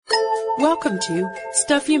Welcome to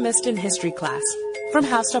Stuff You Missed in History Class from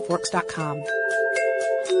HowStuffWorks.com.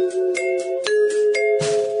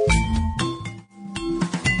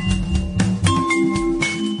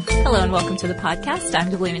 Hello and welcome to the podcast.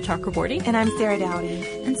 I'm Deblina Chakraborty. And I'm Sarah Dowdy.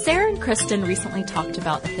 And Sarah and Kristen recently talked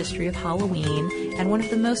about the history of Halloween and one of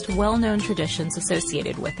the most well-known traditions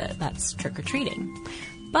associated with it. That's trick-or-treating.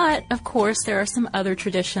 But, of course, there are some other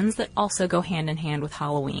traditions that also go hand in hand with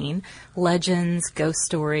Halloween. Legends, ghost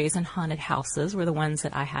stories, and haunted houses were the ones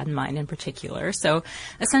that I had in mind in particular. So,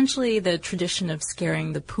 essentially, the tradition of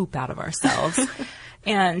scaring the poop out of ourselves.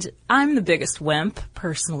 And I'm the biggest wimp,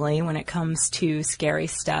 personally, when it comes to scary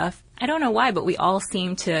stuff. I don't know why, but we all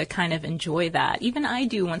seem to kind of enjoy that. Even I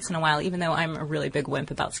do once in a while, even though I'm a really big wimp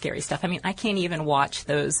about scary stuff. I mean, I can't even watch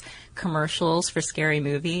those commercials for scary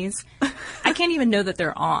movies. I can't even know that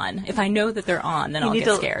they're on. If I know that they're on, then I'll get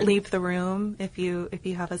scared. You need to leave the room if you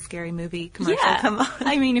have a scary movie commercial come on.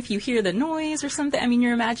 I mean, if you hear the noise or something, I mean,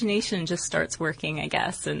 your imagination just starts working, I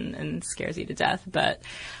guess, and scares you to death. But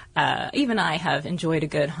even I have enjoyed a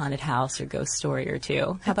good haunted house or ghost story or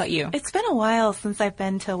two. How about you? It's been a while since I've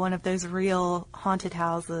been to one of those real haunted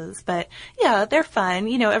houses, but yeah, they're fun.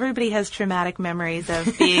 You know, everybody has traumatic memories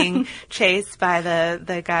of being chased by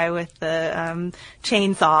the guy with the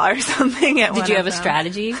chainsaw or something at one of them. Did you have a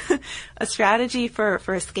strategy? A strategy for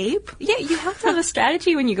escape? Yeah, you have to have a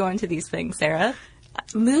strategy when you go into these things, Sarah.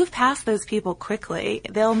 Move past those people quickly.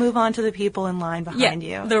 They'll move on to the people in line behind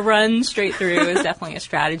you. The run straight through is definitely a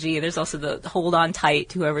strategy. There's also the hold on tight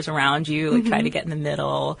to whoever's around you, like try to get in the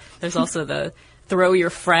middle. There's also the throw your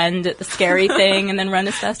friend at the scary thing and then run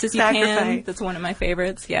as fast as you can. That's one of my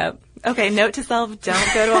favorites. Yep. Okay, note to self,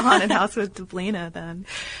 don't go to a haunted house with Deblina then.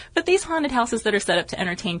 But these haunted houses that are set up to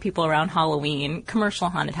entertain people around Halloween, commercial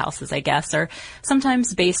haunted houses, I guess, are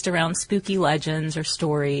sometimes based around spooky legends or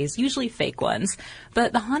stories, usually fake ones.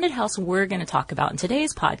 But the haunted house we're going to talk about in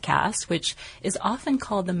today's podcast, which is often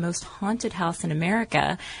called the most haunted house in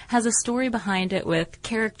America, has a story behind it with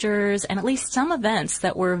characters and at least some events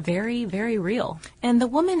that were very, very real. And the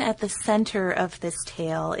woman at the center of this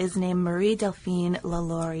tale is named Marie Delphine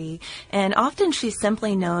Lalaurie. And often she's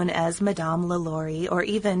simply known as Madame Lalaurie or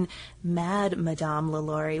even Mad Madame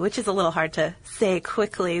Lalaurie, which is a little hard to say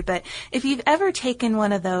quickly. But if you've ever taken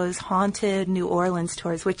one of those haunted New Orleans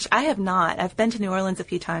tours, which I have not, I've been to New Orleans a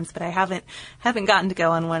few times, but I haven't gotten to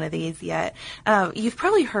go on one of these yet. You've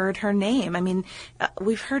probably heard her name. I mean,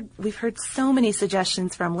 we've heard so many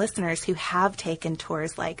suggestions from listeners who have taken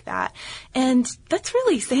tours like that. And that's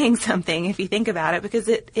really saying something if you think about it, because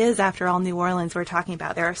it is, after all, New Orleans we're talking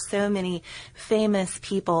about. There are so many famous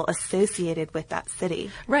people associated with that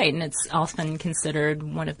city. Right, and it's often considered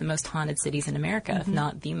one of the most haunted cities in America, if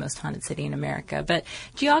not the most haunted city in America. But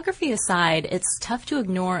geography aside, it's tough to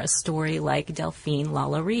ignore a story like Delphine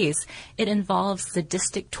Lalaurie's. It involves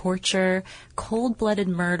sadistic torture, cold-blooded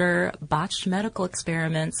murder, botched medical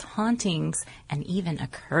experiments, hauntings, and even a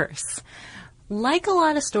curse. Like a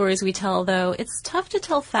lot of stories we tell, though, it's tough to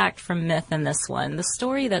tell fact from myth in this one. The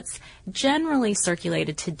story that's generally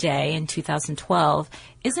circulated today in 2012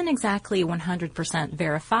 isn't exactly 100%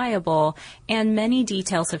 verifiable, and many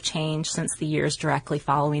details have changed since the years directly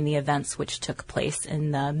following the events which took place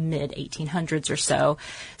in the mid-1800s or so,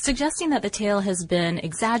 suggesting that the tale has been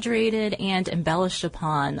exaggerated and embellished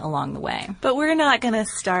upon along the way. But we're not going to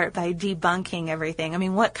start by debunking everything. I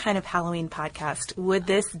mean, what kind of Halloween podcast would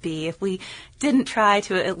this be if we didn't try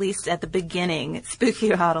to, at least at the beginning, spook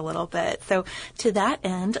you out a little bit? So to that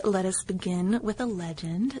end, let us begin with a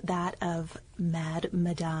legend, that of Mad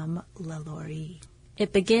Madame Lalaurie.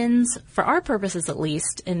 It begins, for our purposes at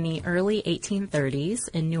least, in the early 1830s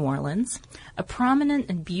in New Orleans. A prominent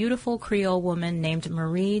and beautiful Creole woman named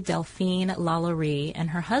Marie Delphine Lalaurie and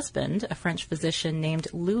her husband, a French physician named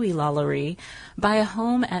Louis Lalaurie, buy a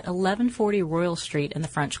home at 1140 Royal Street in the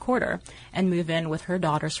French Quarter and move in with her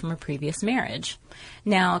daughters from a previous marriage.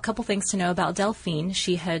 Now, a couple things to know about Delphine.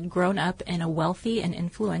 She had grown up in a wealthy and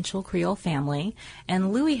influential Creole family,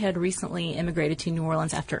 and Louis had recently immigrated to New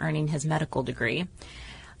Orleans after earning his medical degree.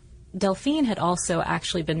 Delphine had also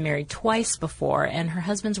actually been married twice before, and her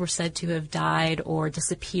husbands were said to have died or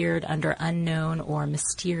disappeared under unknown or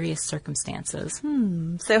mysterious circumstances.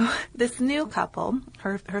 So this new couple,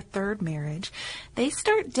 her third marriage, they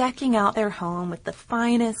start decking out their home with the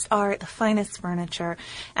finest art, the finest furniture.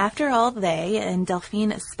 After all, they, and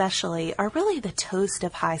Delphine especially, are really the toast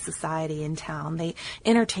of high society in town. They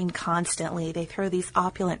entertain constantly. They throw these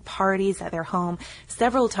opulent parties at their home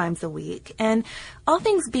several times a week. And all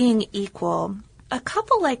things being equal, a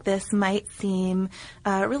couple like this might seem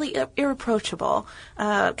really irreproachable,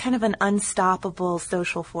 kind of an unstoppable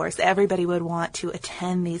social force. Everybody would want to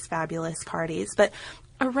attend these fabulous parties. But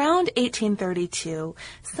around 1832,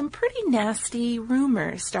 some pretty nasty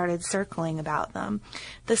rumors started circling about them.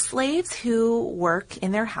 The slaves who work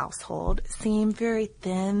in their household seem very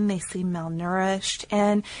thin, they seem malnourished,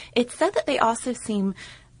 and it's said that they also seem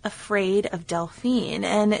afraid of Delphine,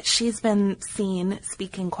 and she's been seen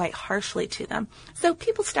speaking quite harshly to them. So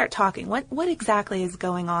people start talking. What exactly is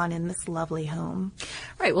going on in this lovely home?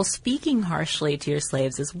 Right. Well, speaking harshly to your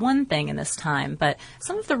slaves is one thing in this time, but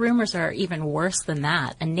some of the rumors are even worse than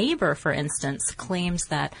that. A neighbor, for instance, claims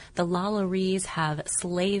that the Lalauries have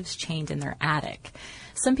slaves chained in their attic.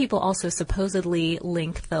 Some people also supposedly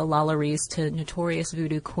link the Lalauries to notorious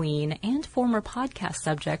voodoo queen and former podcast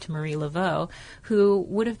subject Marie Laveau, who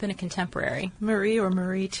would have been a contemporary. Marie or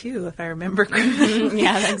Marie, too, if I remember correctly.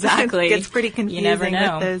 Yeah, exactly. It gets pretty confusing you never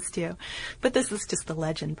know. with those two. But this is just the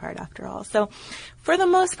legend part, after all. So for the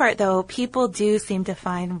most part, though, people do seem to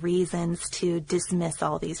find reasons to dismiss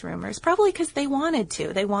all these rumors, probably because they wanted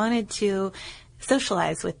to. They wanted to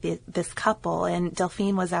socialize with this couple, and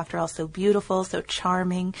Delphine was, after all, so beautiful, so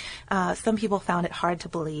charming. Some people found it hard to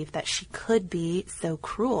believe that she could be so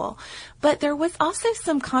cruel. But there was also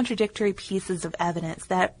some contradictory pieces of evidence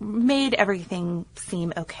that made everything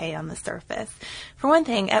seem okay on the surface. For one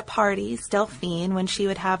thing, at parties, Delphine, when she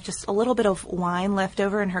would have just a little bit of wine left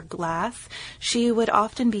over in her glass, she would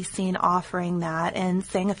often be seen offering that and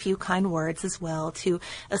saying a few kind words as well to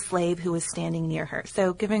a slave who was standing near her.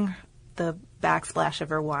 So giving the backsplash of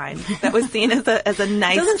her wine. That was seen as a nice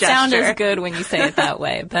gesture. It doesn't sound as good when you say it that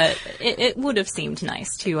way, but it would have seemed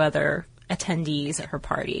nice to other attendees at her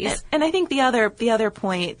parties. And I think the other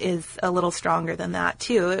point is a little stronger than that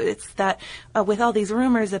too. It's that with all these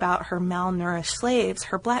rumors about her malnourished slaves,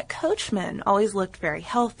 her black coachman always looked very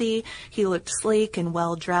healthy. He looked sleek and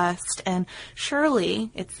well dressed, and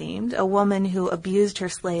surely, it seemed, a woman who abused her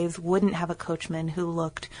slaves wouldn't have a coachman who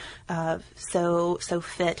looked so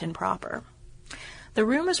fit and proper. The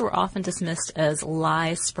rumors were often dismissed as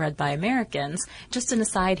lies spread by Americans. Just an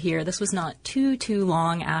aside here, this was not too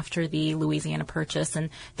long after the Louisiana Purchase, and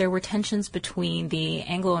there were tensions between the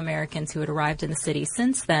Anglo-Americans who had arrived in the city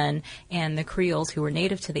since then and the Creoles who were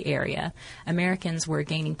native to the area. Americans were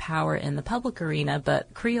gaining power in the public arena,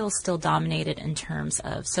 but Creoles still dominated in terms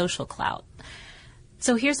of social clout.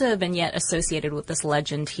 So here's a vignette associated with this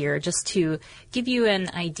legend here, just to give you an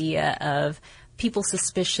idea of people's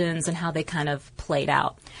suspicions and how they kind of played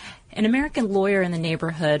out. An American lawyer in the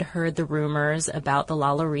neighborhood heard the rumors about the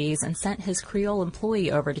Lalauries and sent his Creole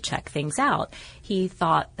employee over to check things out. He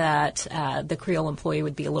thought that the Creole employee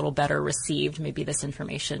would be a little better received. Maybe this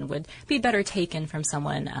information would be better taken from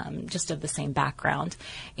someone just of the same background.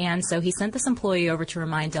 And so he sent this employee over to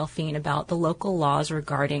remind Delphine about the local laws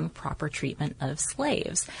regarding proper treatment of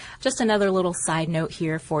slaves. Just another little side note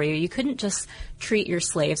here for you. You couldn't just treat your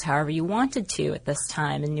slaves however you wanted to at this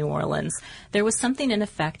time in New Orleans. There was something in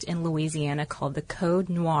effect in Louisiana called the Code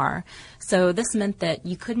Noir. So this meant that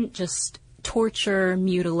you couldn't just torture,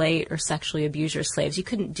 mutilate, or sexually abuse your slaves. You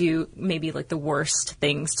couldn't do maybe like the worst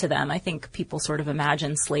things to them. I think people sort of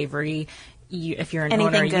imagine slavery. If you're an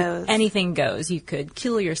owner, anything goes. You could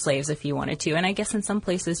kill your slaves if you wanted to, and I guess in some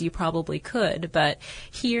places you probably could. But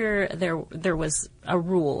here, there was a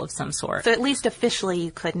rule of some sort. So at least officially,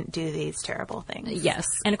 you couldn't do these terrible things. Yes,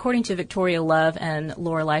 and according to Victoria Love and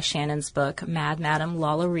Lorelei Shannon's book, Mad Madame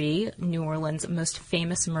Lalaurie, New Orleans' most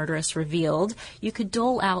famous murderess revealed, you could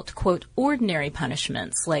dole out, quote, ordinary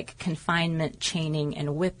punishments like confinement, chaining,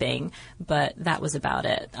 and whipping, but that was about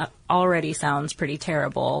it. Already sounds pretty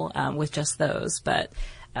terrible with just those, but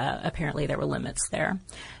apparently there were limits there.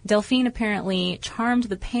 Delphine apparently charmed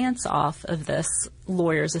the pants off of this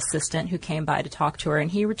lawyer's assistant who came by to talk to her, and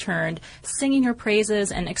he returned singing her praises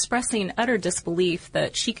and expressing utter disbelief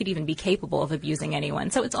that she could even be capable of abusing anyone.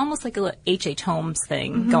 So it's almost like a H.H. Holmes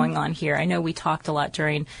thing going on here. I know we talked a lot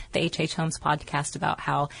during the H.H. Holmes podcast about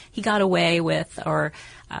how he got away with or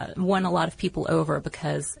won a lot of people over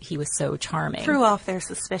because he was so charming. Threw off their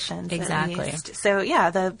suspicions. Exactly. So yeah,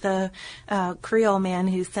 the Creole man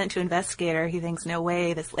who's sent to investigate her, he thinks, no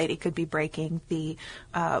way, this lady could be breaking the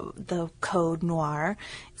code noir car.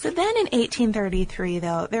 So then in 1833,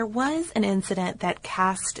 though, there was an incident that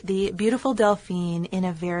cast the beautiful Delphine in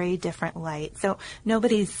a very different light. So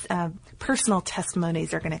nobody's personal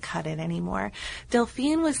testimonies are going to cut it anymore.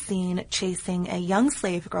 Delphine was seen chasing a young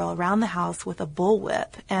slave girl around the house with a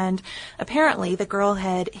bullwhip, and apparently the girl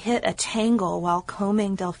had hit a tangle while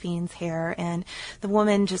combing Delphine's hair, and the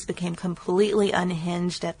woman just became completely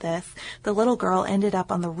unhinged at this. The little girl ended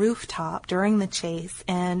up on the rooftop during the chase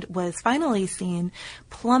and was finally seen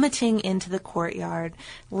plummeting into the courtyard,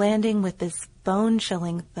 landing with this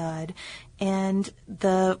bone-chilling thud, and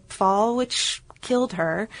the fall, which killed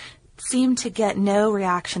her, seemed to get no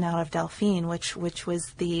reaction out of Delphine, which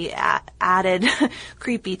was the added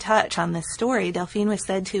creepy touch on this story. Delphine was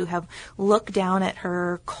said to have looked down at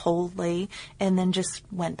her coldly and then just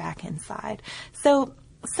went back inside. So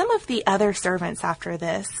some of the other servants after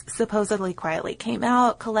this supposedly quietly came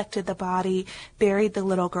out, collected the body, buried the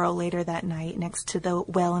little girl later that night next to the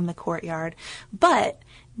well in the courtyard. But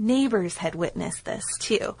neighbors had witnessed this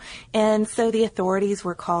too. And so the authorities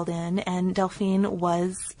were called in, and Delphine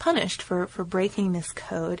was punished for breaking this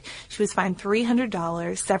code. She was fined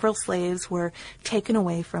 $300. Several slaves were taken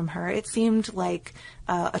away from her. It seemed like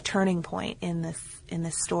a turning point in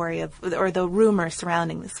this story or the rumor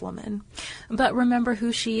surrounding this woman. But remember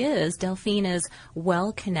who she is. Delphine is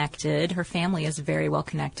well connected. Her family is very well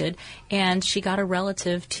connected, and she got a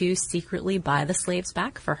relative to secretly buy the slaves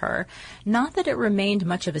back for her. Not that it remained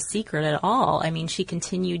much of a secret at all. I mean, she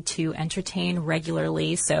continued to entertain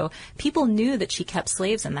regularly, so people knew that she kept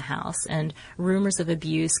slaves in the house, and rumors of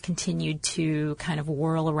abuse continued to kind of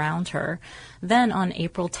whirl around her. Then on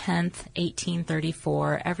April 10th,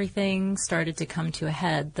 1834, everything started to come to a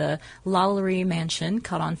head. The Lalaurie mansion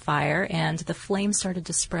caught on fire, and the flames started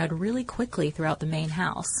to spread really quickly throughout the main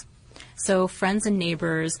house. So friends and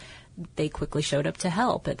neighbors, they quickly showed up to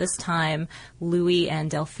help. At this time, Louis and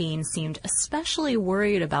Delphine seemed especially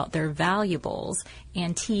worried about their valuables,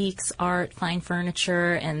 antiques, art, fine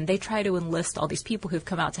furniture, and they try to enlist all these people who've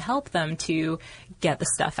come out to help them to get the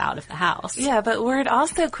stuff out of the house. Yeah, but word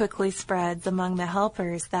also quickly spreads among the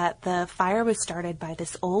helpers that the fire was started by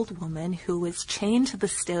this old woman who was chained to the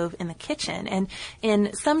stove in the kitchen. And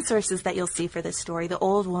in some sources that you'll see for this story, the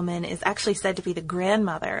old woman is actually said to be the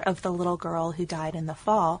grandmother of the little girl who died in the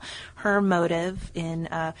fall. Her motive in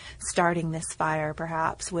starting this fire,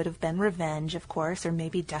 perhaps, would have been revenge, of course, or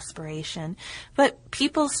maybe desperation. But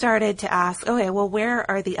people started to ask, okay, well, where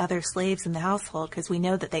are the other slaves in the household? Because we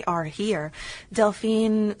know that they are here.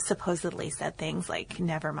 Delphine supposedly said things like,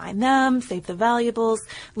 never mind them, save the valuables.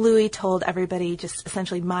 Louis told everybody, just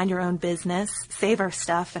essentially mind your own business, save our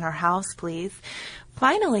stuff in our house, please.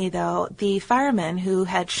 Finally, though, the firemen who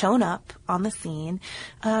had shown up on the scene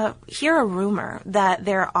hear a rumor that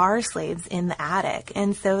there are slaves in the attic,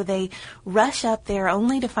 and so they rush up there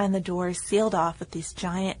only to find the doors sealed off with these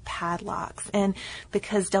giant padlocks. And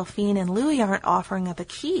because Delphine and Louis aren't offering up a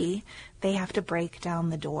key, they have to break down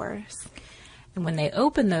the doors. And when they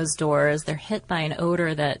open those doors, they're hit by an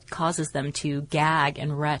odor that causes them to gag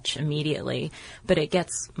and retch immediately. But it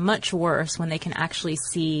gets much worse when they can actually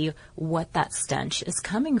see what that stench is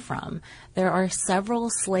coming from. There are several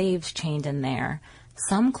slaves chained in there,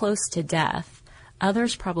 some close to death,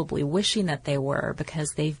 others probably wishing that they were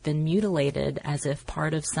because they've been mutilated as if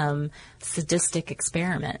part of some sadistic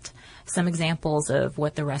experiment. Some examples of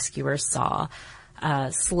what the rescuers saw.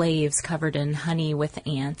 Slaves covered in honey with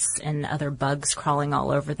ants and other bugs crawling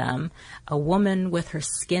all over them. A woman with her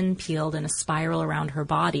skin peeled in a spiral around her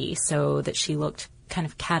body so that she looked kind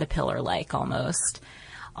of caterpillar-like almost.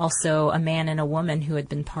 Also, a man and a woman who had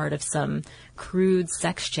been part of some crude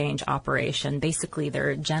sex change operation. Basically,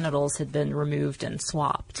 their genitals had been removed and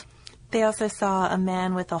swapped. They also saw a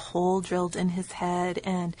man with a hole drilled in his head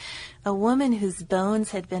and a woman whose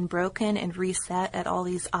bones had been broken and reset at all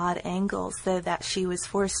these odd angles so that she was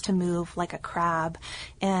forced to move like a crab.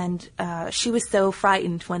 And she was so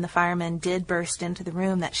frightened when the firemen did burst into the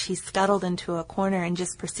room that she scuttled into a corner and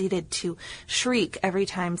just proceeded to shriek every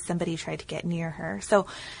time somebody tried to get near her. So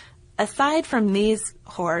aside from these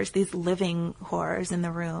horrors, these living horrors in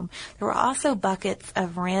the room, there were also buckets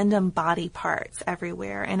of random body parts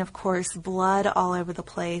everywhere. And of course, blood all over the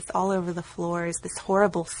place, all over the floors, this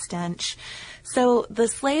horrible stench. So the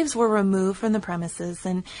slaves were removed from the premises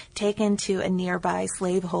and taken to a nearby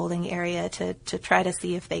slave holding area to try to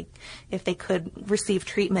see if they could receive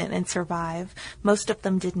treatment and survive. Most of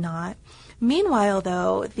them did not. Meanwhile,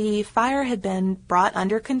 though, the fire had been brought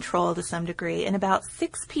under control to some degree, and about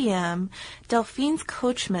 6 p.m., Delphine's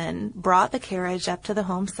coachman brought the carriage up to the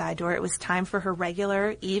home side door. It was time for her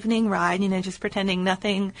regular evening ride, just pretending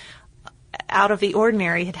nothing out of the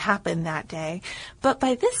ordinary had happened that day. But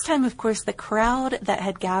by this time, of course, the crowd that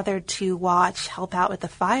had gathered to watch help out with the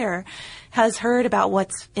fire has heard about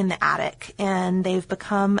what's in the attic, and they've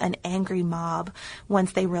become an angry mob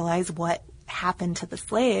once they realize what happened to the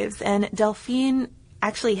slaves. And Delphine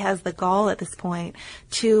actually has the gall at this point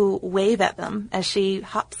to wave at them as she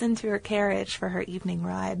hops into her carriage for her evening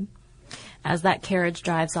ride. As that carriage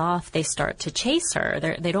drives off, they start to chase her.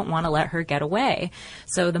 They don't want to let her get away.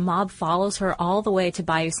 So the mob follows her all the way to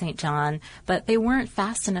Bayou St. John, but they weren't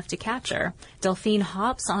fast enough to catch her. Delphine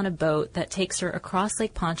hops on a boat that takes her across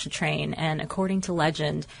Lake Pontchartrain, and according to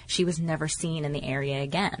legend, she was never seen in the area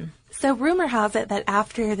again. So rumor has it that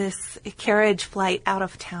after this carriage flight out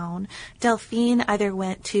of town, Delphine either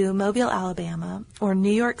went to Mobile, Alabama, or New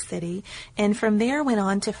York City, and from there went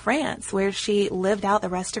on to France, where she lived out the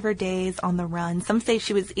rest of her days on the run. Some say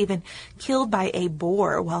she was even killed by a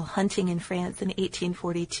boar while hunting in France in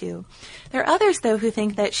 1842. There are others, though, who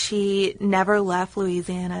think that she never left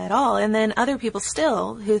Louisiana at all, and then other people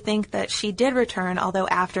still who think that she did return, although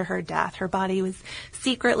after her death. Her body was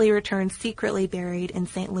secretly returned, secretly buried in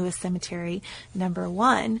St. Louis Cemetery number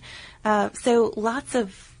 1. So lots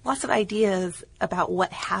of ideas about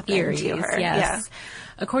what happened Theories, to her. Yes. Yeah.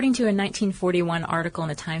 According to a 1941 article in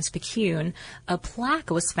the Times-Picayune, a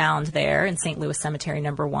plaque was found there in St. Louis Cemetery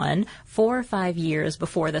number 1 4 or 5 years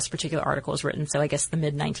before this particular article was written, so I guess the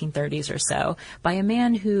mid-1930s or so, by a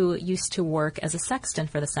man who used to work as a sexton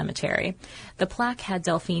for the cemetery. The plaque had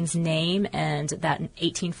Delphine's name and that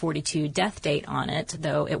 1842 death date on it,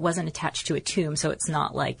 though it wasn't attached to a tomb, so it's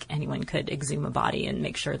not like anyone could exhume a body and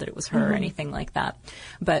make sure that it was her or anything like that.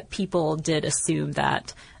 But people did assume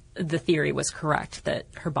that the theory was correct, that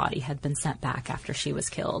her body had been sent back after she was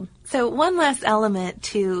killed. So one last element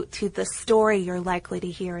to the story you're likely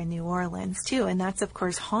to hear in New Orleans, too, and that's, of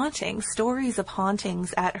course, hauntings. Stories of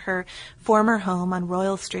hauntings at her former home on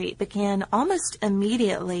Royal Street began almost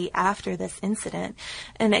immediately after this incident.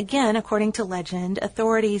 And again, according to legend,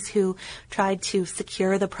 authorities who tried to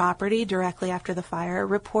secure the property directly after the fire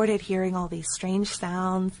reported hearing all these strange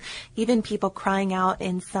sounds, even people crying out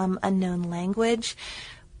in some unknown language.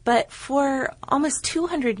 But for almost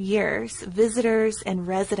 200 years, visitors and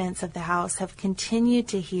residents of the house have continued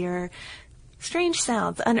to hear strange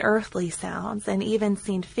sounds, unearthly sounds, and even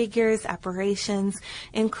seen figures, apparitions,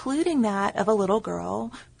 including that of a little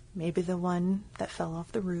girl, maybe the one that fell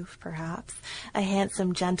off the roof, perhaps, a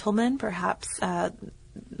handsome gentleman, perhaps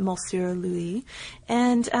Monsieur Louis,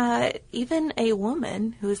 and even a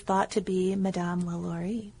woman who is thought to be Madame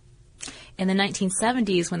Lalaurie. In the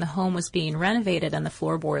 1970s, when the home was being renovated and the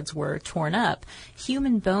floorboards were torn up,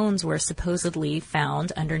 human bones were supposedly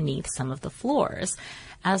found underneath some of the floors.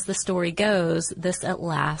 As the story goes, this at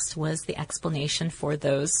last was the explanation for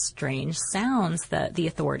those strange sounds that the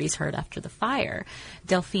authorities heard after the fire.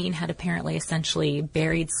 Delphine had apparently essentially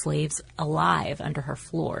buried slaves alive under her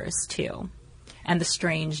floors, too. And the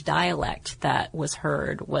strange dialect that was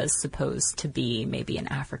heard was supposed to be maybe an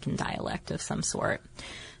African dialect of some sort.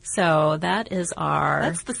 So that is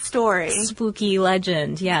That's the story. Spooky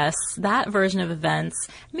legend. Yes, that version of events,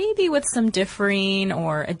 maybe with some differing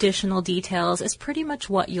or additional details, is pretty much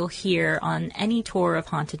what you'll hear on any tour of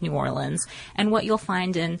Haunted New Orleans and what you'll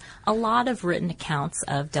find in a lot of written accounts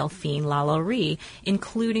of Delphine Lalaurie,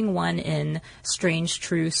 including one in Strange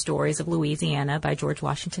True Stories of Louisiana by George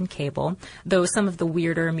Washington Cable, though some of the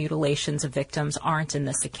weirder mutilations of victims aren't in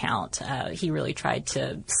this account. He really tried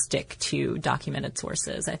to stick to documented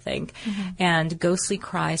sources, I think. And Ghostly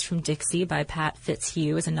Cries from Dixie by Pat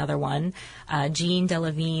Fitzhugh is another one. Jean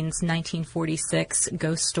Delavigne's 1946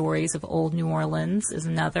 Ghost Stories of Old New Orleans is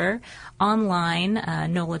another. Online,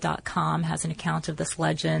 NOLA.com has an account of this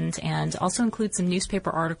legend and also includes some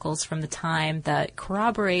newspaper articles from the time that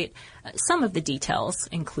corroborate some of the details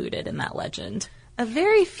included in that legend. A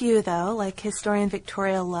very few, though, like historian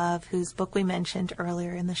Victoria Love, whose book we mentioned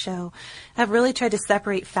earlier in the show, have really tried to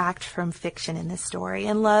separate fact from fiction in this story.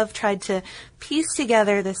 And Love tried to piece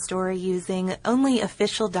together this story using only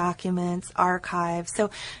official documents, archives.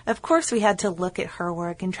 So, of course, we had to look at her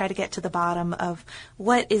work and try to get to the bottom of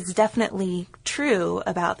what is definitely true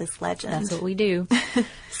about this legend. That's what we do.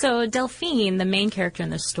 So Delphine, the main character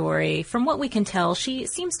in this story, from what we can tell, she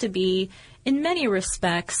seems to be, in many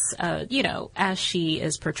respects, as she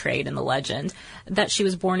is portrayed in the legend, that she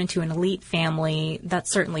was born into an elite family.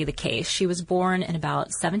 That's certainly the case. She was born in about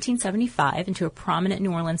 1775 into a prominent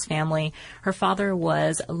New Orleans family. Her father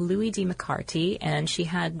was Louis D. McCarty, and she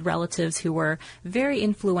had relatives who were very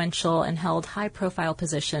influential and held high-profile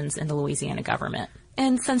positions in the Louisiana government.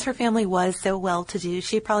 And since her family was so well-to-do,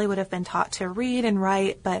 she probably would have been taught to read and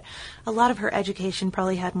write, but a lot of her education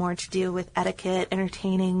probably had more to do with etiquette,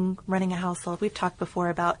 entertaining, running a household. We've talked before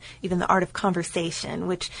about even the art of conversation,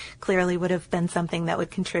 which clearly would have been something that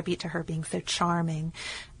would contribute to her being so charming.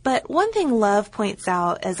 But one thing Love points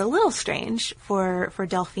out as a little strange for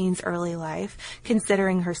Delphine's early life,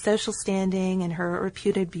 considering her social standing and her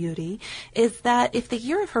reputed beauty, is that if the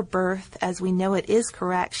year of her birth, as we know it, is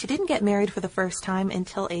correct, she didn't get married for the first time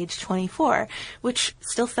until age 24, which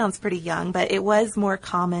still sounds pretty young, but it was more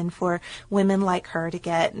common for women like her to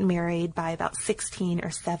get married by about 16 or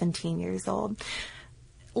 17 years old.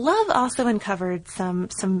 Love also uncovered some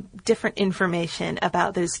different information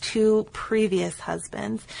about those two previous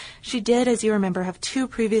husbands. She did, as you remember, have two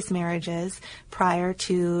previous marriages prior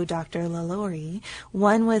to Dr. Lalaurie.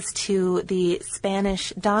 One was to the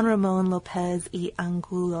Spanish Don Ramon Lopez y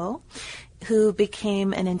Angulo, who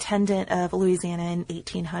became an intendant of Louisiana in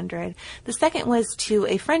 1800. The second was to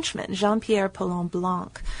a Frenchman, Jean-Pierre Paulin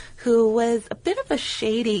Blanc, who was a bit of a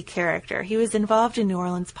shady character. He was involved in New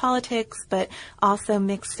Orleans politics, but also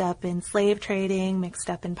mixed up in slave trading, mixed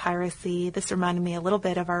up in piracy. This reminded me a little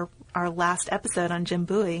bit of our last episode on Jim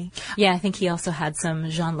Bowie. Yeah, I think he also had some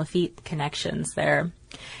Jean Lafitte connections there.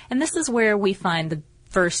 And this is where we find the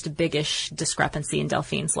first biggish discrepancy in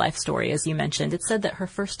Delphine's life story. As you mentioned, it said that her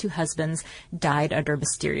first two husbands died under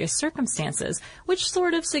mysterious circumstances, which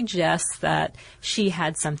sort of suggests that she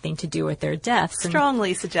had something to do with their deaths.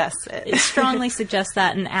 Strongly suggests it. It strongly suggests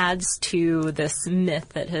that and adds to this myth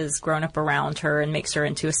that has grown up around her and makes her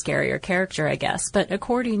into a scarier character, I guess. But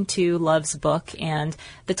according to Love's book and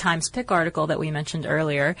the Times Pick article that we mentioned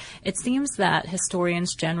earlier, it seems that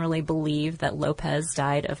historians generally believe that Lopez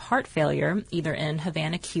died of heart failure, either in Havana,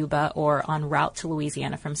 Cuba, or en route to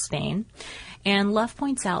Louisiana from Spain. And Love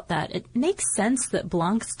points out that it makes sense that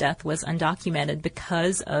Blanc's death was undocumented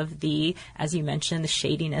because of the, as you mentioned, the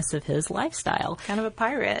shadiness of his lifestyle. Kind of a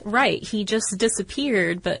pirate. Right. He just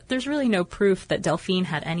disappeared, but there's really no proof that Delphine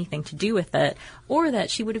had anything to do with it, or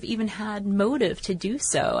that she would have even had motive to do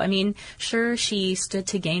so. I mean, sure, she stood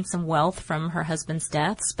to gain some wealth from her husband's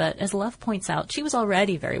deaths, but as Love points out, she was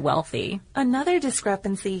already very wealthy. Another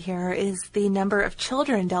discrepancy here is the number of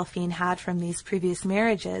children Delphine had from these previous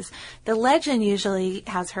marriages. The legend usually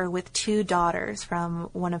has her with two daughters from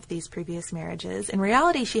one of these previous marriages. In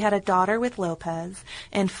reality, she had a daughter with Lopez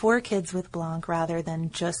and 4 kids with Blanc rather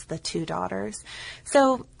than just the 2 daughters.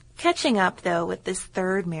 So, catching up, though, with this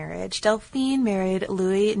third marriage, Delphine married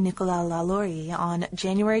Louis Nicolas Lalaurie on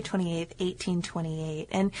January 28, 1828,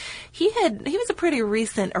 and he was a pretty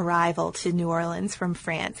recent arrival to New Orleans from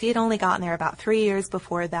France. He had only gotten there about 3 years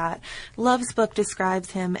before that. Love's book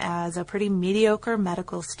describes him as a pretty mediocre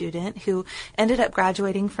medical student who ended up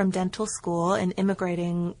graduating from dental school and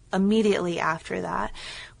immigrating immediately after that.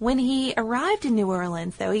 When he arrived in New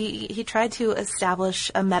Orleans, though, he tried to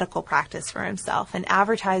establish a medical practice for himself and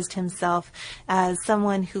advertised himself as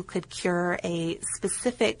someone who could cure a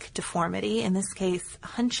specific deformity, in this case,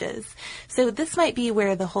 hunches. So this might be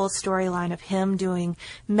where the whole storyline of him doing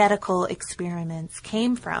medical experiments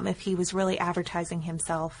came from, if he was really advertising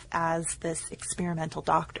himself as this experimental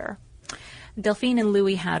doctor. Delphine and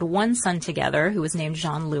Louis had one son together who was named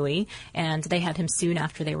Jean-Louis, and they had him soon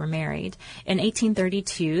after they were married. In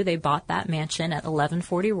 1832, they bought that mansion at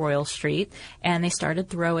 1140 Royal Street, and they started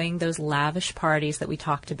throwing those lavish parties that we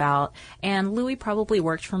talked about. And Louis probably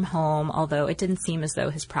worked from home, although it didn't seem as though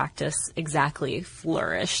his practice exactly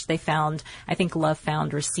flourished. I think Love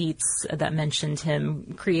found receipts that mentioned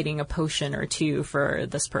him creating a potion or two for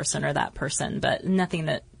this person or that person, but nothing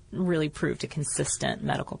that really proved a consistent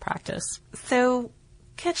medical practice. So,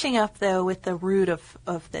 catching up, though, with the root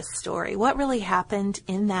of this story, what really happened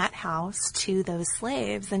in that house to those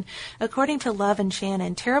slaves? And according to Love and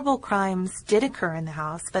Shannon, terrible crimes did occur in the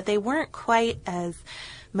house, but they weren't quite as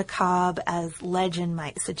macabre as legend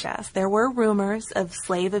might suggest. There were rumors of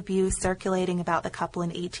slave abuse circulating about the couple in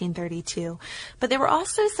 1832, but there were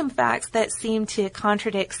also some facts that seemed to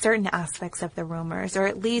contradict certain aspects of the rumors, or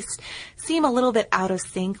at least seem a little bit out of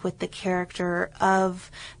sync with the character of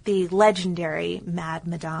the legendary Mad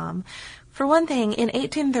Madame. For one thing, in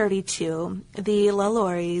 1832, the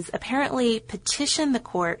Lalauries apparently petitioned the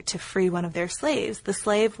court to free one of their slaves. The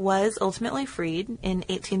slave was ultimately freed in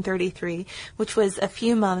 1833, which was a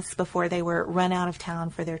few months before they were run out of town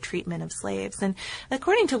for their treatment of slaves. And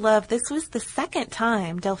according to Love, this was the second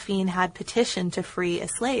time Delphine had petitioned to free a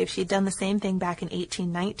slave. She'd done the same thing back in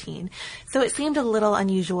 1819. So it seemed a little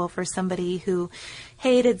unusual for somebody who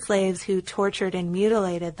hated slaves, who tortured and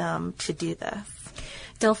mutilated them, to do this.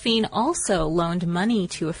 Delphine also loaned money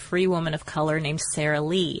to a free woman of color named Sarah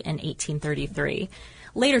Lee in 1833.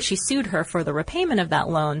 Later, she sued her for the repayment of that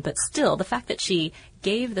loan, but still, the fact that she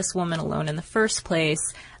gave this woman a loan in the first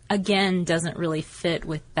place, again, doesn't really fit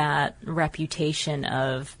with that reputation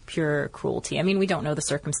of pure cruelty. I mean, we don't know the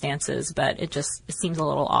circumstances, but it seems a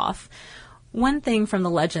little off. One thing from the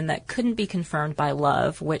legend that couldn't be confirmed by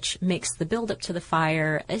Love, which makes the build-up to the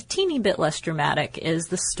fire a teeny bit less dramatic, is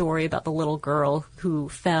the story about the little girl who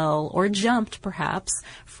fell, or jumped perhaps,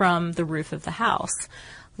 from the roof of the house.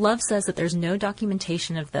 Love says that there's no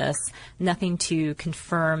documentation of this, nothing to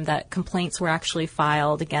confirm that complaints were actually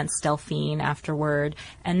filed against Delphine afterward,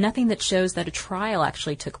 and nothing that shows that a trial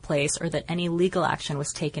actually took place or that any legal action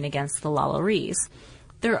was taken against the Lalauries.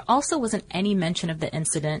 There also wasn't any mention of the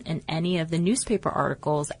incident in any of the newspaper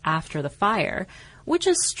articles after the fire, which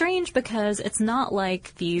is strange because it's not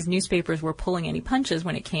like these newspapers were pulling any punches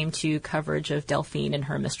when it came to coverage of Delphine and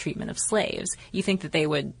her mistreatment of slaves. You think that they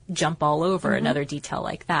would jump all over another detail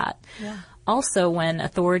like that. Yeah. Also, when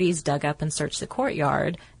authorities dug up and searched the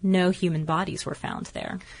courtyard, no human bodies were found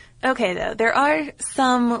there. Okay, though, there are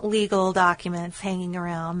some legal documents hanging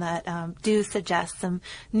around that do suggest some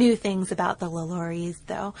new things about the Lalauries,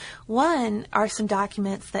 though. One are some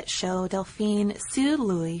documents that show Delphine sued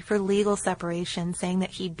Louis for legal separation, saying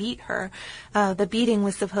that he beat her. The beating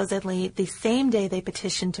was supposedly the same day they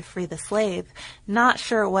petitioned to free the slave. Not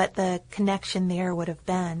sure what the connection there would have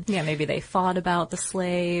been. Yeah, maybe they fought about the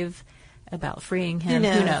slave, about freeing him.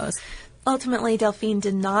 Who knows? Ultimately, Delphine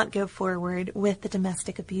did not go forward with the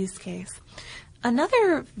domestic abuse case.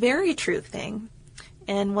 Another very true thing,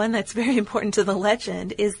 and one that's very important to the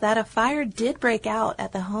legend, is that a fire did break out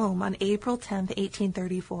at the home on April 10th,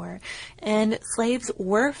 1834, and slaves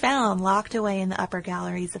were found locked away in the upper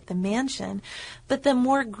galleries of the mansion. But the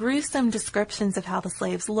more gruesome descriptions of how the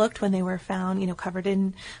slaves looked when they were found, covered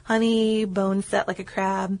in honey, bones set like a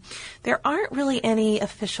crab, there aren't really any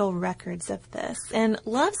official records of this. And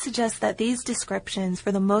Love suggests that these descriptions,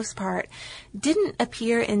 for the most part, didn't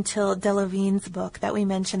appear until Delavigne's book that we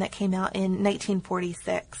mentioned that came out in 1946.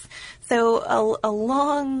 So a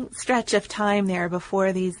long stretch of time there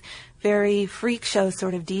before these very freak show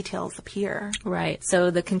sort of details appear. Right. So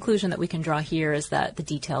the conclusion that we can draw here is that the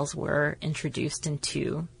details were introduced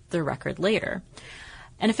into the record later.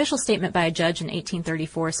 An official statement by a judge in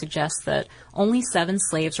 1834 suggests that only 7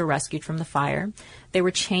 slaves were rescued from the fire. They were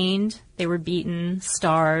chained, they were beaten,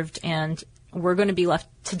 starved, and were going to be left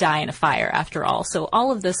to die in a fire after all. So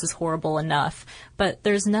all of this is horrible enough, but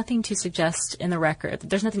there's nothing to suggest in the record.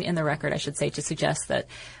 There's nothing in the record, I should say, to suggest that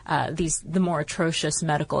the more atrocious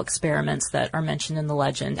medical experiments that are mentioned in the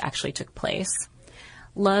legend actually took place.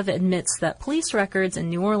 Love admits that police records in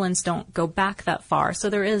New Orleans don't go back that far, so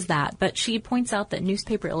there is that, but she points out that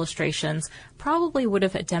newspaper illustrations probably would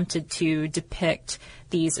have attempted to depict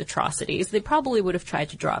these atrocities. They probably would have tried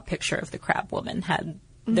to draw a picture of the crab woman had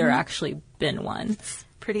there actually been one. It's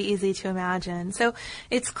pretty easy to imagine. So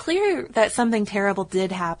it's clear that something terrible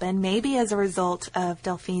did happen, maybe as a result of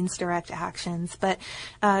Delphine's direct actions, but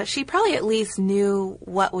she probably at least knew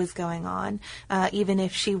what was going on, even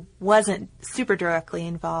if she wasn't super directly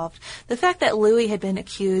involved. The fact that Louis had been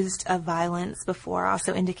accused of violence before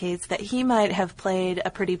also indicates that he might have played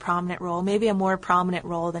a pretty prominent role, maybe a more prominent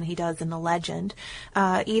role than he does in the legend,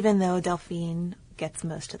 even though Delphine gets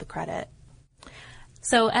most of the credit.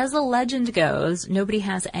 So as the legend goes, nobody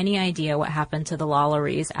has any idea what happened to the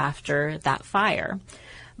Lalauries after that fire.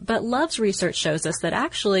 But Love's research shows us that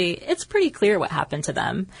actually it's pretty clear what happened to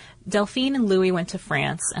them. Delphine and Louis went to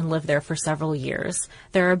France and lived there for several years.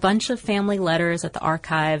 There are a bunch of family letters at the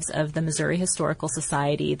archives of the Missouri Historical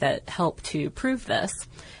Society that help to prove this.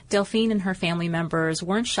 Delphine and her family members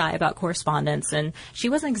weren't shy about correspondence, and she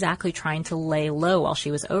wasn't exactly trying to lay low while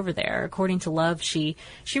she was over there. According to Love, she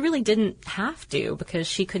really didn't have to because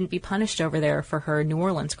she couldn't be punished over there for her New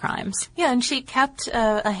Orleans crimes. Yeah, and she kept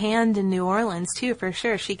a hand in New Orleans, too, for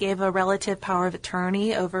sure. She gave a relative power of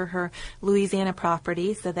attorney over her Louisiana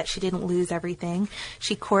property so that she didn't lose everything.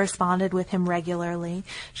 She corresponded with him regularly.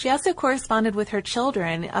 She also corresponded with her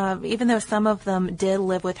children. Even though some of them did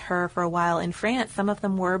live with her for a while in France, some of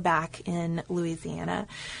them were back in Louisiana.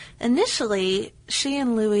 Initially, she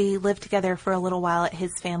and Louis lived together for a little while at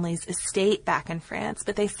his family's estate back in France,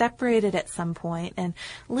 but they separated at some point, and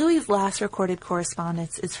Louis's last recorded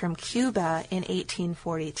correspondence is from Cuba in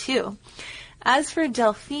 1842. As for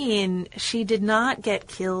Delphine, she did not get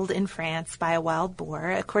killed in France by a wild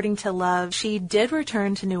boar. According to Love, she did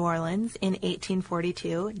return to New Orleans in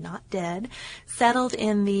 1842, not dead, settled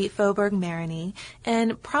in the Faubourg Marigny,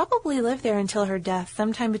 and probably lived there until her death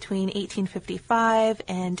sometime between 1855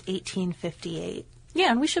 and 1858.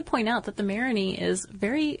 Yeah, and we should point out that the Marigny is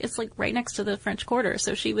it's like right next to the French Quarter,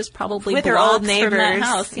 so she was probably with her old blocks neighbors from that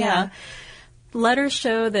house. Yeah. Letters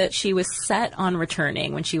show that she was set on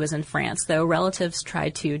returning when she was in France, though relatives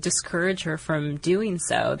tried to discourage her from doing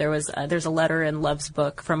so. There's a letter in Love's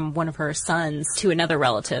book from one of her sons to another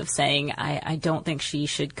relative saying, I don't think she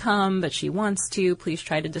should come, but she wants to. Please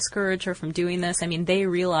try to discourage her from doing this. I mean, they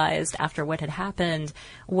realized after what had happened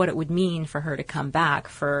what it would mean for her to come back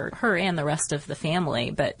for her and the rest of the family,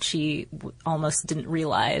 but she almost didn't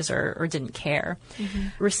realize or didn't care.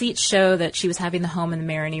 Mm-hmm. Receipts show that she was having the home in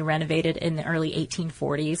the Marigny renovated in the early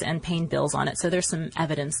 1840s and paying bills on it, so there's some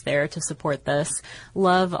evidence there to support this.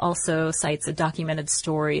 Love also cites a documented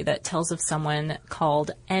story that tells of someone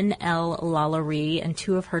called N.L. Lalaurie and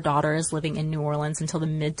two of her daughters living in New Orleans until the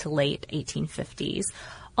mid to late 1850s.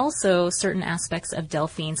 Also, certain aspects of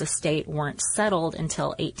Delphine's estate weren't settled until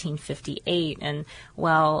 1858, and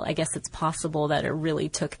while I guess it's possible that it really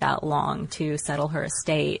took that long to settle her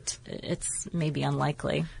estate, it's maybe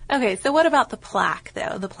unlikely. Okay, so what about the plaque,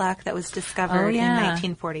 though? The plaque that was discovered in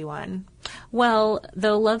 1941. Well,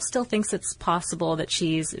 though Love still thinks it's possible that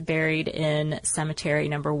she's buried in Cemetery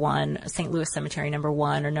Number 1, St. Louis Cemetery Number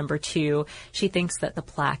 1 or Number 2, she thinks that the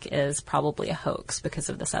plaque is probably a hoax because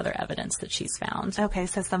of this other evidence that she's found. Okay,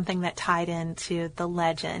 so something that tied into the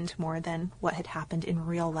legend more than what had happened in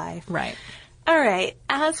real life. Right. All right.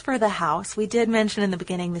 As for the house, we did mention in the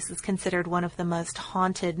beginning this is considered one of the most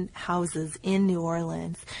haunted houses in New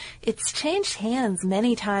Orleans. It's changed hands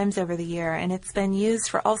many times over the year, and it's been used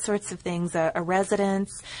for all sorts of things, a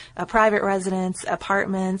residence, a private residence,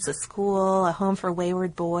 apartments, a school, a home for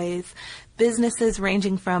wayward boys, businesses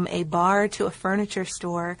ranging from a bar to a furniture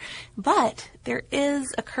store. But there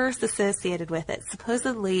is a curse associated with it.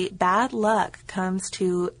 Supposedly, bad luck comes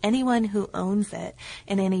to anyone who owns it,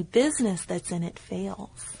 and any business that's in it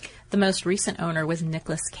fails. The most recent owner was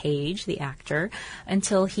Nicolas Cage, the actor,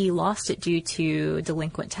 until he lost it due to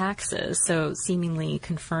delinquent taxes, so seemingly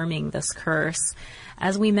confirming this curse.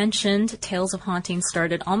 As we mentioned, tales of hauntings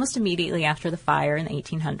started almost immediately after the fire in the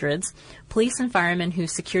 1800s. Police and firemen who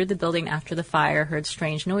secured the building after the fire heard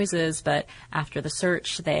strange noises, but after the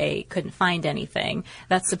search, they couldn't find anything.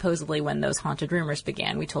 That's supposedly when those haunted rumors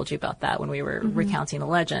began. We told you about that when we were recounting the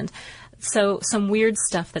legend. So some weird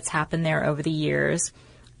stuff that's happened there over the years.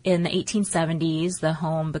 In the 1870s, the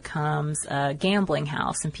home becomes a gambling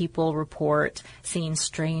house, and people report seeing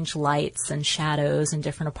strange lights and shadows in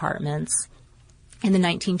different apartments. In the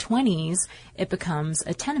 1920s, it becomes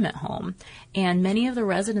a tenement home, and many of the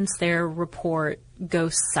residents there report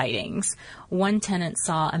ghost sightings. One tenant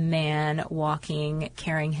saw a man walking,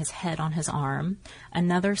 carrying his head on his arm.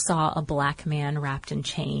 Another saw a black man wrapped in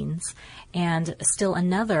chains. And still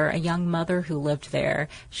another, a young mother who lived there,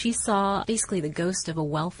 she saw basically the ghost of a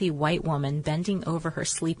wealthy white woman bending over her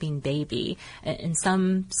sleeping baby. In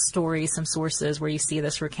some stories, some sources where you see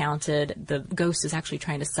this recounted, the ghost is actually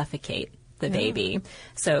trying to suffocate the baby.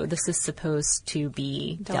 So this is supposed to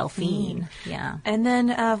be Delphine. Yeah. And then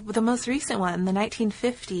the most recent one, in the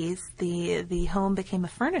 1950s, the home became a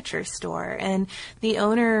furniture store, and the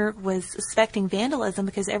owner was suspecting vandalism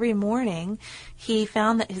because every morning he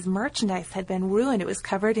found that his merchandise had been ruined. It was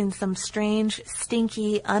covered in some strange,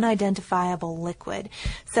 stinky, unidentifiable liquid.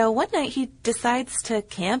 So one night he decides to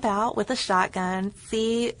camp out with a shotgun,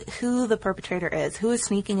 see who the perpetrator is, who is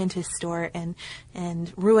sneaking into his store and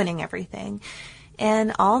ruining everything.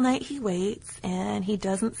 And all night he waits, and he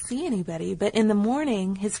doesn't see anybody. But in the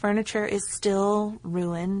morning, his furniture is still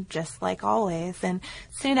ruined, just like always. And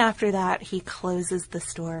soon after that, he closes the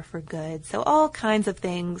store for good. So all kinds of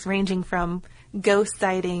things, ranging from ghost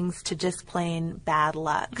sightings to just plain bad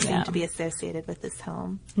luck, seem to be associated with this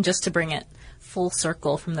home. And just to bring it full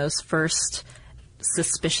circle from those first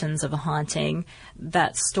suspicions of a haunting,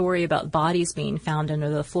 that story about bodies being found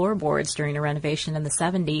under the floorboards during a renovation in the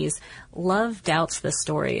 70s, Love doubts this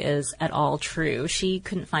story is at all true. She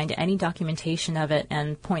couldn't find any documentation of it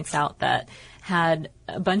and points out that had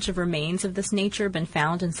a bunch of remains of this nature been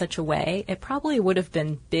found in such a way, it probably would have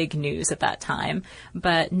been big news at that time,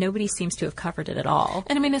 but nobody seems to have covered it at all.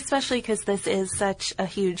 And I mean, especially because this is such a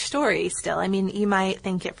huge story still. I mean, you might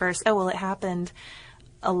think at first, oh, well, it happened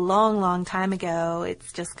a long, long time ago.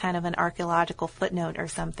 It's just kind of an archaeological footnote or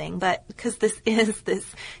something. But because this is this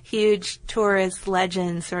huge tourist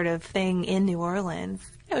legend sort of thing in New Orleans,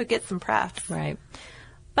 it would get some press. Right.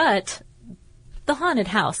 But the haunted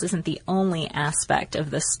house isn't the only aspect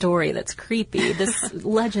of this story that's creepy. This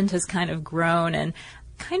legend has kind of grown and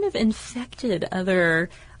kind of infected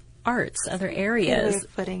other arts, other areas. Good way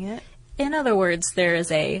of putting it. In other words, there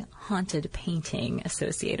is a haunted painting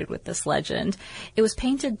associated with this legend. It was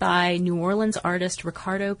painted by New Orleans artist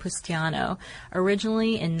Ricardo Pustiano,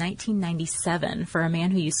 originally in 1997 for a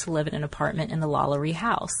man who used to live in an apartment in the Lalaurie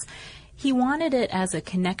house. He wanted it as a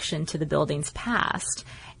connection to the building's past,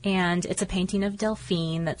 and it's a painting of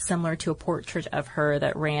Delphine that's similar to a portrait of her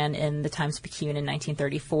that ran in the Times-Picayune in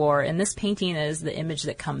 1934. And this painting is the image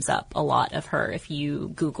that comes up a lot of her. If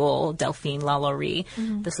you Google Delphine Lalaurie,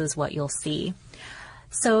 this is what you'll see.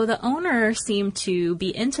 So the owner seemed to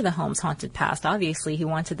be into the home's haunted past. Obviously, he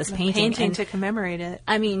wanted this painting to commemorate it.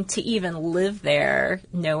 I mean, to even live there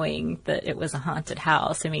knowing that it was a haunted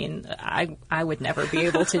house. I mean, I would never be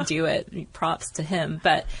able to do it. Props to him.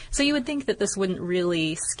 But so you would think that this wouldn't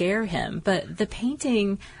really scare him. But the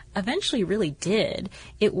painting eventually really did.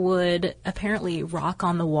 It would apparently rock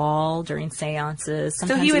on the wall during seances.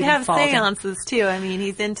 So he would have seances too. I mean,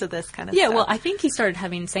 he's into this kind of stuff. Yeah, well, I think he started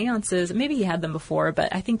having seances. Maybe he had them before,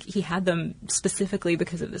 but I think he had them specifically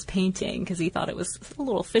because of this painting, because he thought it was a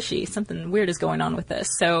little fishy. Something weird is going on with this.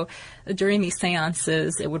 So during these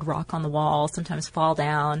seances, it would rock on the wall, sometimes fall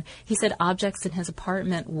down. He said objects in his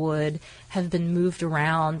apartment would have been moved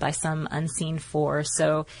around by some unseen force.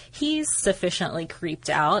 So he's sufficiently creeped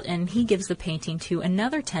out, and he gives the painting to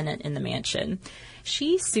another tenant in the mansion.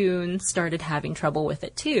 She soon started having trouble with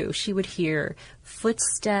it too. She would hear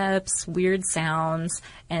footsteps, weird sounds,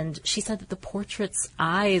 and she said that the portrait's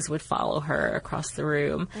eyes would follow her across the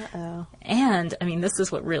room. Uh-oh. And, I mean, this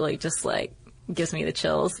is what really just, gives me the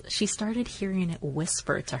chills. She started hearing it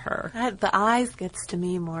whisper to her. The eyes gets to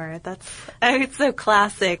me more. It's so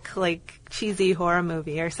classic, cheesy horror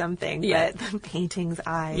movie or something. Yeah. But the painting's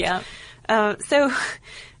eyes. Yeah. So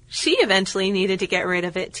she eventually needed to get rid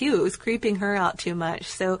of it too. It was creeping her out too much.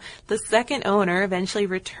 So the second owner eventually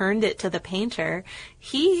returned it to the painter.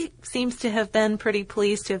 He seems to have been pretty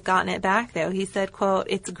pleased to have gotten it back though. He said, quote,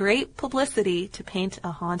 "It's great publicity to paint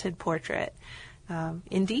a haunted portrait."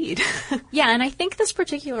 Indeed. Yeah, and I think this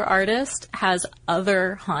particular artist has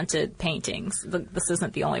other haunted paintings. This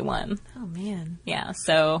isn't the only one. Oh, man. Yeah,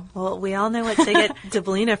 so... Well, we all know what to get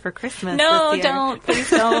Deblina for Christmas No, this year. don't. Please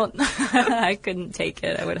don't. I couldn't take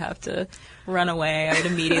it. I would have to run away. I would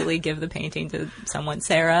immediately give the painting to someone.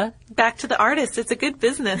 Sarah? Back to the artist. It's a good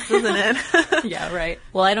business, isn't it? Yeah, right.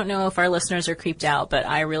 Well, I don't know if our listeners are creeped out, but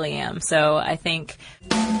I really am. So I think...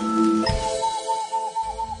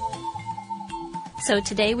 So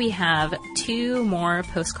today we have 2 more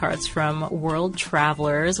postcards from world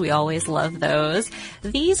travelers. We always love those.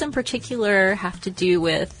 These in particular have to do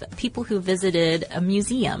with people who visited a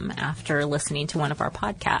museum after listening to one of our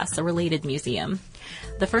podcasts, a related museum.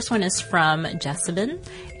 The first one is from Jessabin,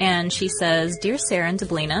 and she says, "Dear Sarah and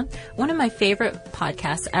Deblina, one of my favorite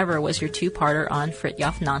podcasts ever was your 2-parter on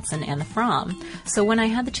Fridtjof Nansen and the Fram. So when I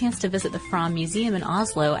had the chance to visit the Fram Museum in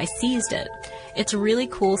Oslo, I seized it. It's really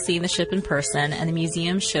cool seeing the ship in person, and the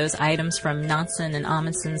museum shows items from Nansen and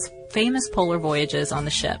Amundsen's famous polar voyages on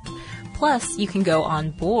the ship. Plus, you can go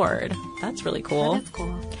on board." That's really cool. That is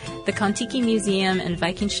cool. The Kon-Tiki Museum and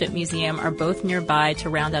Viking Ship Museum are both nearby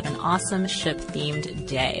to round out an awesome ship-themed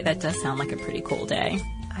day. That does sound like a pretty cool day.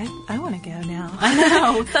 I want to go now. I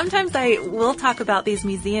know. Sometimes I will talk about these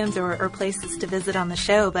museums or places to visit on the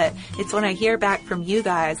show, but it's when I hear back from you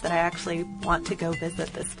guys that I actually want to go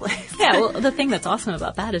visit this place. Yeah, well, the thing that's awesome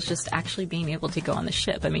about that is just actually being able to go on the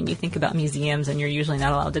ship. I mean, you think about museums and you're usually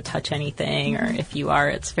not allowed to touch anything, or if you are,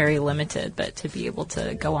 it's very limited. But to be able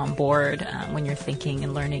to go on board when you're thinking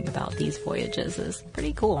and learning about these voyages is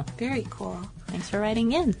pretty cool. Very cool. Thanks for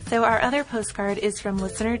writing in. So our other postcard is from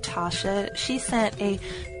listener Tasha. She sent a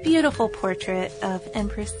beautiful portrait of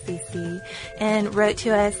Empress Sisi and wrote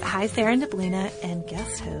to us, "Hi Sarah and Deblina and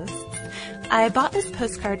guest hosts. I bought this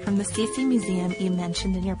postcard from the Sisi Museum you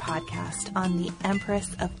mentioned in your podcast on the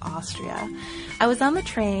Empress of Austria. I was on the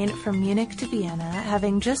train from Munich to Vienna,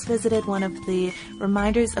 having just visited one of the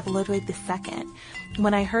reminders of Ludwig II.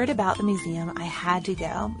 When I heard about the museum, I had to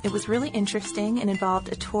go. It was really interesting and involved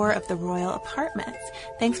a tour of the royal apartments.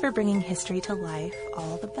 Thanks for bringing history to life.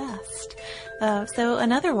 All the best." So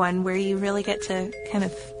another one where you really get to kind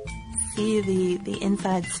of see the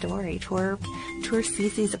inside story. Tour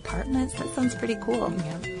Sisi's apartments. That sounds pretty cool.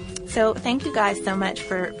 Yeah. So thank you guys so much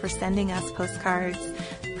for sending us postcards,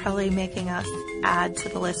 probably making us add to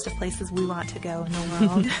the list of places we want to go in the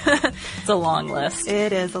world. It's a long list.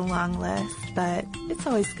 It is a long list, but it's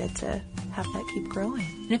always good to have that keep growing.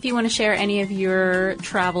 And if you want to share any of your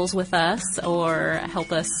travels with us or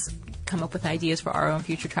help us come up with ideas for our own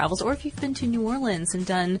future travels, or if you've been to New Orleans and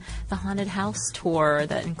done the haunted house tour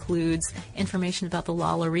that includes information about the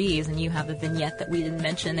Lalauries, and you have a vignette that we didn't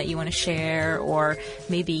mention that you want to share, or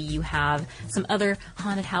maybe you have some other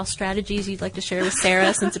haunted house strategies you'd like to share with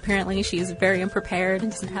Sarah, since apparently she's very unprepared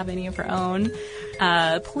and doesn't have any of her own,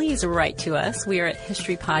 please write to us. We are at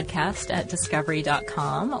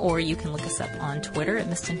historypodcast@discovery.com, or you can look us up on Twitter at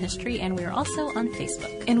Missed in History, and we are also on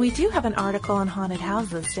Facebook. And we do have an article on haunted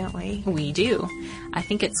houses, don't we? We do. I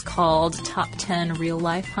think it's called Top 10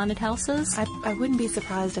 Real-Life Haunted Houses. I wouldn't be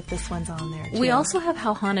surprised if this one's on there, too. We also have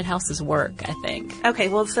How Haunted Houses Work, I think. Okay,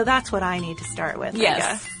 well, so that's what I need to start with, yes. I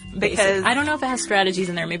guess. Because I don't know if it has strategies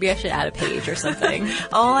in there. Maybe I should add a page or something.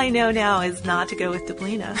 All I know now is not to go with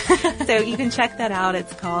Dublina. So you can check that out.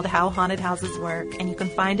 It's called How Haunted Houses Work, and you can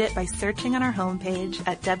find it by searching on our homepage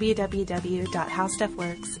at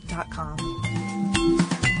www.howstuffworks.com.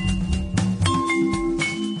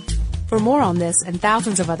 For more on this and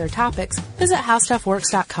thousands of other topics, visit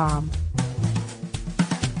howstuffworks.com.